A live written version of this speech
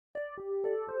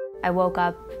I woke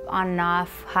up on and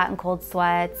off, hot and cold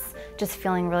sweats, just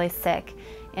feeling really sick.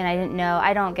 And I didn't know,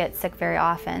 I don't get sick very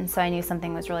often, so I knew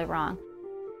something was really wrong.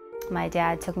 My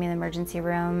dad took me to the emergency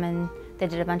room and they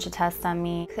did a bunch of tests on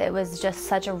me. It was just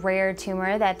such a rare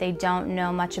tumor that they don't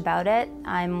know much about it.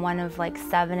 I'm one of like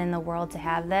 7 in the world to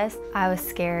have this. I was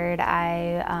scared.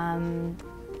 I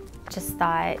just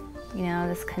thought, you know,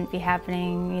 this couldn't be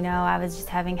happening. You know, I was just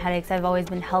having headaches. I've always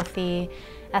been healthy,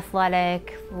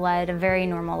 athletic, led a very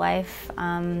normal life.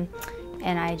 And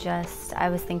I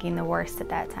was thinking the worst at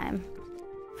that time.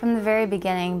 From the very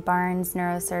beginning, Barnes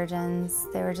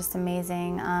neurosurgeons, they were just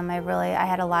amazing. I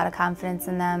had a lot of confidence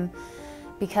in them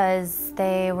because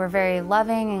they were very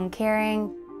loving and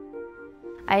caring.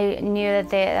 I knew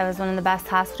that was one of the best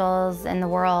hospitals in the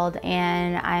world,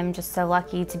 and I'm just so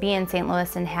lucky to be in St.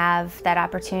 Louis and have that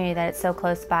opportunity that it's so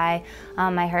close by.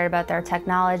 I heard about their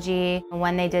technology.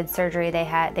 When they did surgery,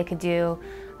 they could do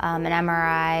an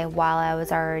MRI while I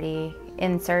was already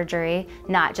in surgery,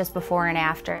 not just before and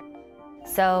after.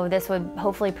 So this would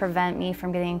hopefully prevent me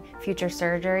from getting future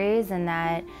surgeries, and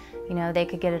that, you know, they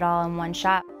could get it all in one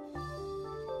shot.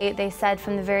 They said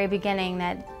from the very beginning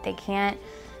that they can't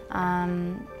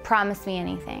promise me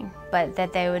anything, but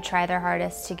that they would try their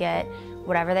hardest to get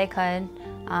whatever they could,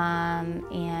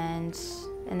 and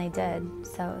they did,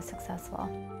 so it was successful.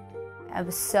 I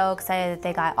was so excited that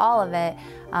they got all of it.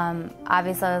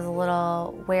 Obviously I was a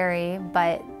little wary,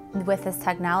 but with this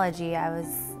technology I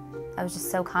was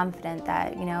just so confident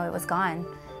that, you know, it was gone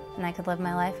and I could live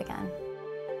my life again.